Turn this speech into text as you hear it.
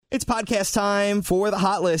It's podcast time for the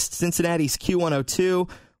Hot List, Cincinnati's Q102.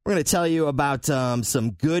 We're going to tell you about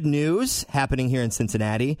some good news happening here in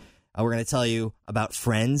Cincinnati. We're going to tell you about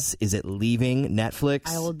Friends. Is it leaving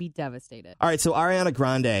Netflix? I will be devastated. All right, so Ariana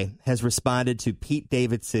Grande has responded to Pete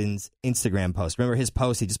Davidson's Instagram post. Remember his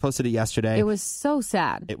post? He just posted it yesterday. It was so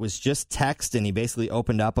sad. It was just text, and he basically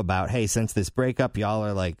opened up about, hey, since this breakup, y'all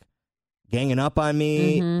are like ganging up on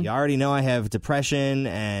me. You already know I have depression,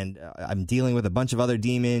 and I'm dealing with a bunch of other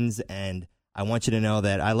demons, and I want you to know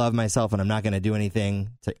that I love myself, and I'm not going to do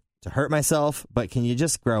anything to hurt myself, but can you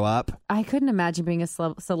just grow up? I couldn't imagine being a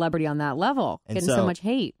celebrity on that level, and getting so much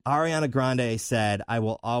hate. Ariana Grande said, I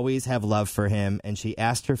will always have love for him, and she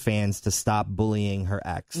asked her fans to stop bullying her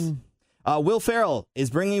ex. Will Ferrell is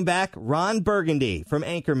bringing back Ron Burgundy from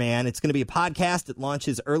Anchorman. It's going to be a podcast that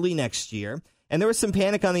launches early next year. And there was some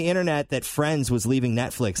panic on the internet that Friends was leaving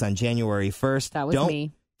Netflix on January 1st. That was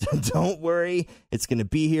me. Don't worry. It's going to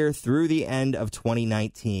be here through the end of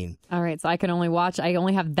 2019. All right, so I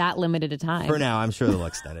only have that limited a time. For now, I'm sure they'll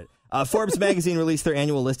extend it. Forbes magazine released their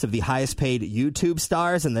annual list of the highest paid YouTube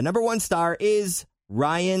stars, and the number one star is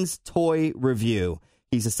Ryan's Toy Review.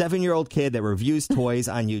 He's a 7-year-old kid that reviews toys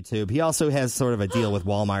on YouTube. He also has sort of a deal with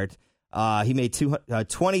Walmart. He made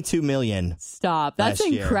 $22 million. Stop. That's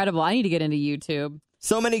incredible. Year. I need to get into YouTube.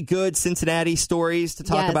 So many good Cincinnati stories to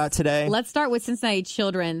talk about today. Let's start with Cincinnati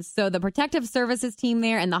Children. So the protective services team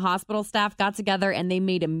there and the hospital staff got together and they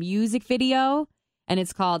made a music video. And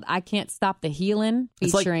it's called I Can't Stop the Healin',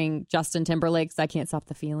 featuring Justin Timberlake's I Can't Stop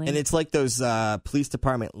the Feeling. And it's like those police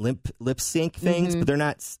department lip sync things, but they're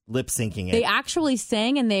not lip syncing it. They actually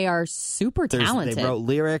sang, and they are super talented. They wrote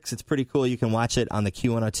lyrics. It's pretty cool. You can watch it on the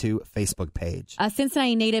Q102 Facebook page.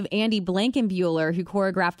 Cincinnati native Andy Blankenbuehler, who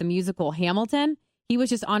choreographed the musical Hamilton, he was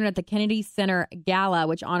just honored at the Kennedy Center Gala,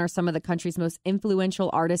 which honors some of the country's most influential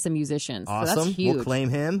artists and musicians. Awesome. So that's huge. We'll claim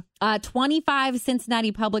him. 25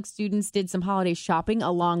 Cincinnati public students did some holiday shopping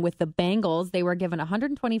along with the Bengals. They were given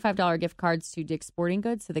 $125 gift cards to Dick's Sporting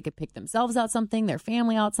Goods so they could pick themselves out something, their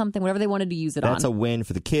family out something, whatever they wanted to use it on. That's a win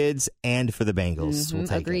for the kids and for the Bengals. We'll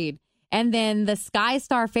take Agreed. it. And then the Sky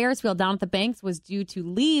Star Ferris wheel down at the Banks was due to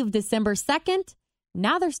leave December 2nd.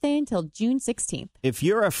 Now they're staying till June 16th. If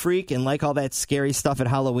you're a freak and like all that scary stuff at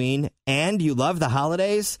Halloween and you love the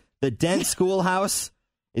holidays, the Dent School House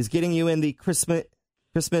is getting you in the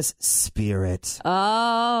Christmas spirit.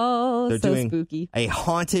 Oh, they're so doing spooky. A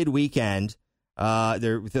haunted weekend.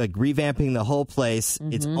 They're like revamping the whole place.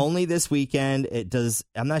 It's only this weekend.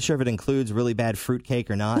 I'm not sure if it includes really bad fruitcake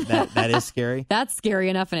or not. That is scary. That's scary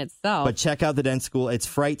enough in itself. But check out the Dent School. It's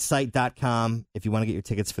frightsite.com if you want to get your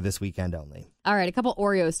tickets for this weekend only. All right, a couple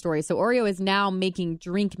Oreo stories. So Oreo is now making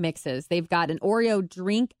drink mixes. They've got an Oreo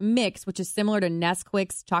drink mix, which is similar to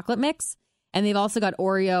Nesquik's chocolate mix. And they've also got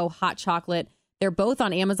Oreo hot chocolate. They're both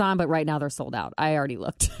on Amazon, but right now they're sold out. I already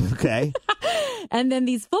looked. Okay. And then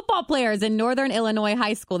these football players in Northern Illinois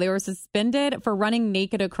High School, they were suspended for running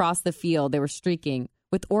naked across the field. They were streaking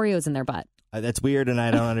with Oreos in their butt. That's weird, and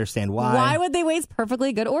I don't understand why. Why would they waste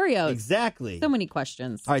perfectly good Oreos? Exactly. So many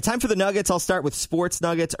questions. All right, time for the Nuggets. I'll start with sports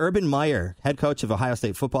nuggets. Urban Meyer, head coach of Ohio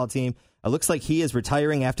State football team. It looks like he is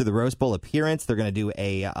retiring after the Rose Bowl appearance. They're going to do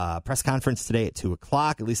a press conference today at 2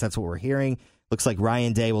 o'clock. At least that's what we're hearing. Looks like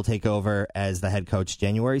Ryan Day will take over as the head coach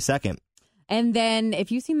January 2nd. And then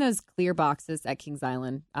if you've seen those clear boxes at Kings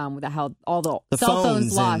Island, that held all the cell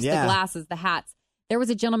phones lost, the glasses, the hats. There was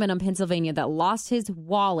a gentleman in Pennsylvania that lost his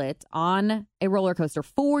wallet on a roller coaster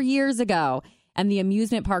 4 years ago. And the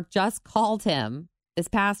amusement park just called him this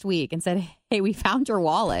past week and said, hey, we found your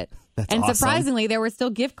wallet. That's and awesome. Surprisingly, there were still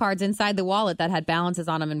gift cards inside the wallet that had balances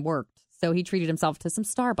on them and worked. So he treated himself to some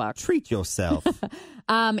Starbucks. Treat yourself.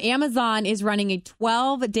 Amazon is running a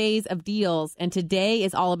 12 days of deals, and today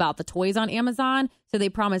is all about the toys on Amazon. So they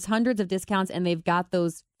promise hundreds of discounts, and they've got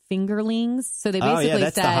those fingerlings. So they basically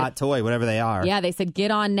that's said, the hot toy, whatever they are. Yeah, they said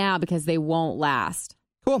get on now because they won't last.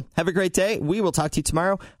 Cool. Have a great day. We will talk to you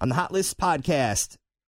tomorrow on the Hot List podcast.